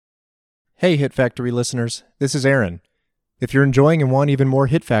Hey, Hit Factory listeners, this is Aaron. If you're enjoying and want even more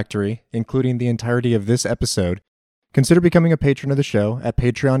Hit Factory, including the entirety of this episode, consider becoming a patron of the show at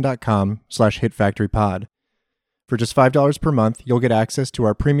patreon.com/hitfactorypod. For just $5 per month, you'll get access to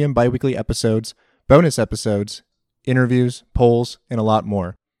our premium biweekly episodes, bonus episodes, interviews, polls, and a lot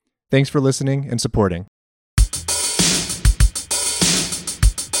more. Thanks for listening and supporting.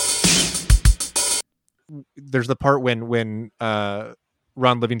 There's the part when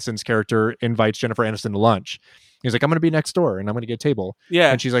Ron Livingston's character invites Jennifer Aniston to lunch. He's like, I'm going to be next door and I'm going to get a table.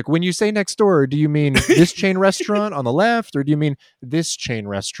 Yeah. And she's like, when you say next door, do you mean this chain restaurant on the left or do you mean this chain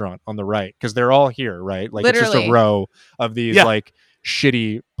restaurant on the right? Because they're all here, right? Like Literally. It's just a row of these like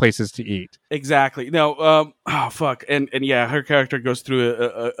shitty places to eat. Exactly. No, fuck. And yeah, her character goes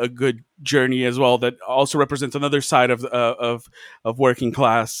through a good journey as well that also represents another side of working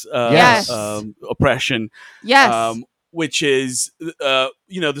class oppression. Yes. Which is, the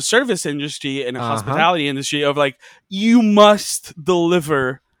service industry and hospitality industry of like, you must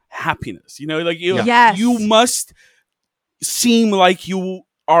deliver happiness. You must seem like you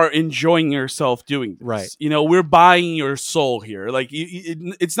are enjoying yourself doing this. Right. We're buying your soul here. Like,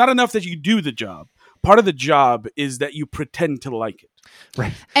 it's not enough that you do the job. Part of the job is that you pretend to like it.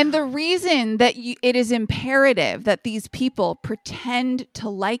 Right. And the reason that it is imperative that these people pretend to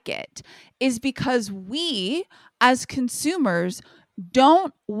like it is because we, as consumers,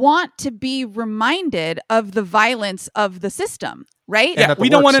 don't want to be reminded of the violence of the system, right? Yeah, we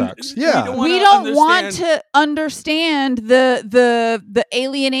don't want to. Yeah, we don't want to understand the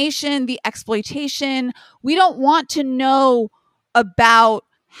alienation, the exploitation. We don't want to know about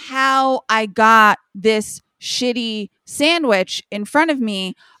how I got this shitty sandwich in front of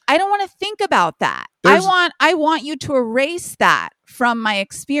me. I don't want to think about that. I want you to erase that from my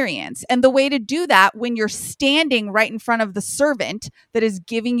experience. And the way to do that when you're standing right in front of the servant that is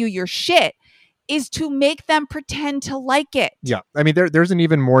giving you your shit is to make them pretend to like it. Yeah. I mean, there's an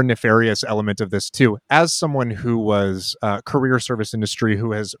even more nefarious element of this too. As someone who was career service industry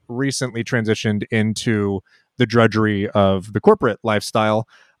who has recently transitioned into the drudgery of the corporate lifestyle,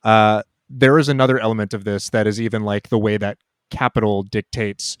 there is another element of this that is even like the way that capital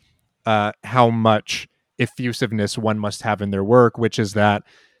dictates how much effusiveness one must have in their work, which is that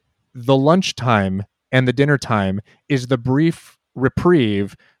the lunchtime and the dinner time is the brief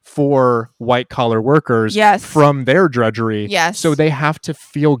reprieve for white collar workers from their drudgery. Yes. So they have to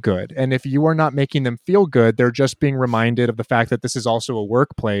feel good. And if you are not making them feel good, they're just being reminded of the fact that this is also a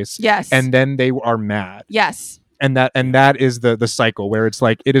workplace. Yes. And then they are mad. Yes. And that is the cycle where it's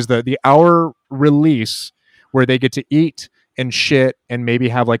like it is the hour release where they get to eat and shit and maybe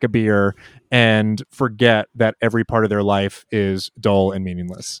have like a beer and forget that every part of their life is dull and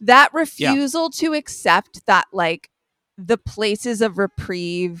meaningless. That refusal to accept that like the places of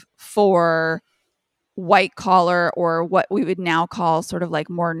reprieve for white collar or what we would now call sort of like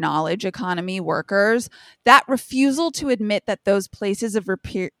more knowledge economy workers, that refusal to admit that those places of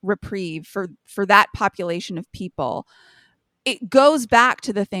reprieve for that population of people, it goes back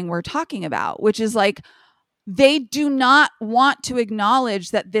to the thing we're talking about, which is like they do not want to acknowledge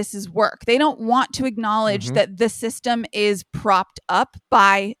that this is work. They don't want to acknowledge that the system is propped up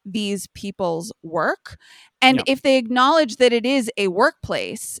by these people's work. And if they acknowledge that it is a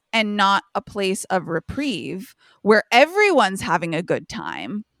workplace and not a place of reprieve where everyone's having a good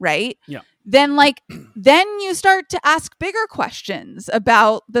time, right? Yeah. Then you start to ask bigger questions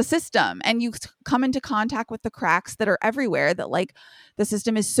about the system and you come into contact with the cracks that are everywhere that like the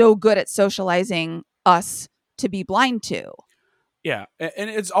system is so good at socializing us to be blind to. Yeah. And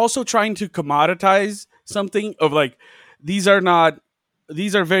it's also trying to commoditize something of like, these are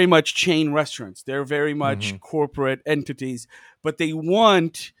very much chain restaurants. They're very much corporate entities, but they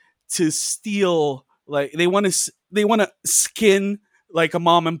want to steal, like they want to skin like a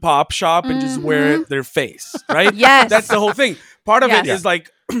mom and pop shop and just wear it their face, right? Yes. That's the whole thing. Part of it is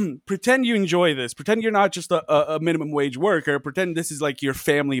like, pretend you enjoy this. Pretend you're not just a minimum wage worker. Pretend this is like your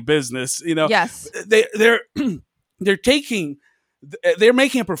family business, Yes. They're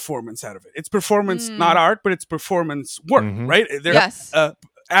making a performance out of it. It's performance, not art, but it's performance work, right? They're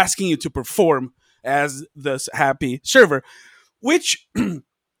asking you to perform as this happy server, which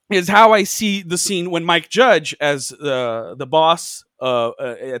is how I see the scene when Mike Judge, as the boss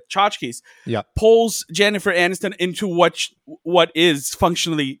at Tchotchkes, pulls Jennifer Aniston into what is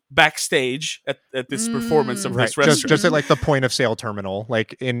functionally backstage at this performance of this restaurant. Just at like the point of sale terminal,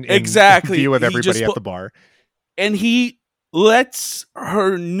 like in exactly view of everybody at the bar. And he lets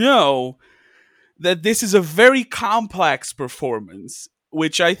her know that this is a very complex performance,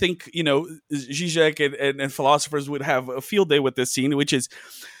 which I think, Zizek and philosophers would have a field day with this scene, which is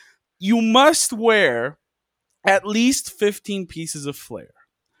you must wear at least 15 pieces of flair.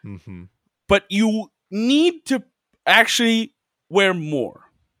 Mm-hmm. But you need to actually wear more.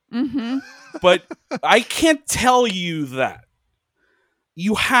 Mm-hmm. But I can't tell you that.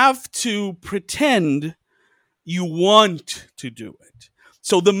 You have to pretend you want to do it.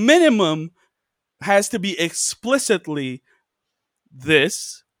 So the minimum has to be explicitly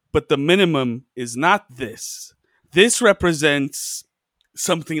this, but the minimum is not this. This represents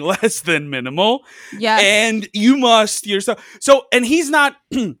something less than minimal. Yes. And you must yourself. So, and he's not,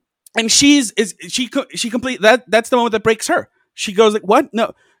 and she complete that's the moment that breaks her. She goes like, what?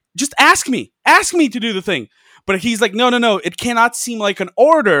 No, just ask me to do the thing. But he's like, no. It cannot seem like an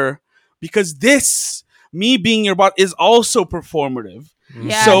order because this, me being your boss, is also performative.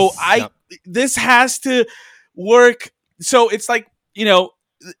 Yes. So this has to work. So it's like, you know,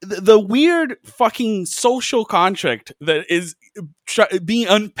 the weird fucking social contract that is being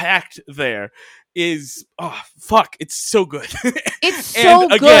unpacked there is, oh fuck, it's so good. It's so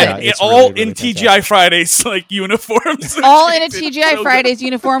and again, good. It all really, really in fantastic. TGI Fridays like uniforms. All in a TGI so Fridays good.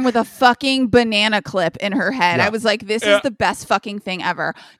 Uniform with a fucking banana clip in her head. I was like, this is the best fucking thing ever.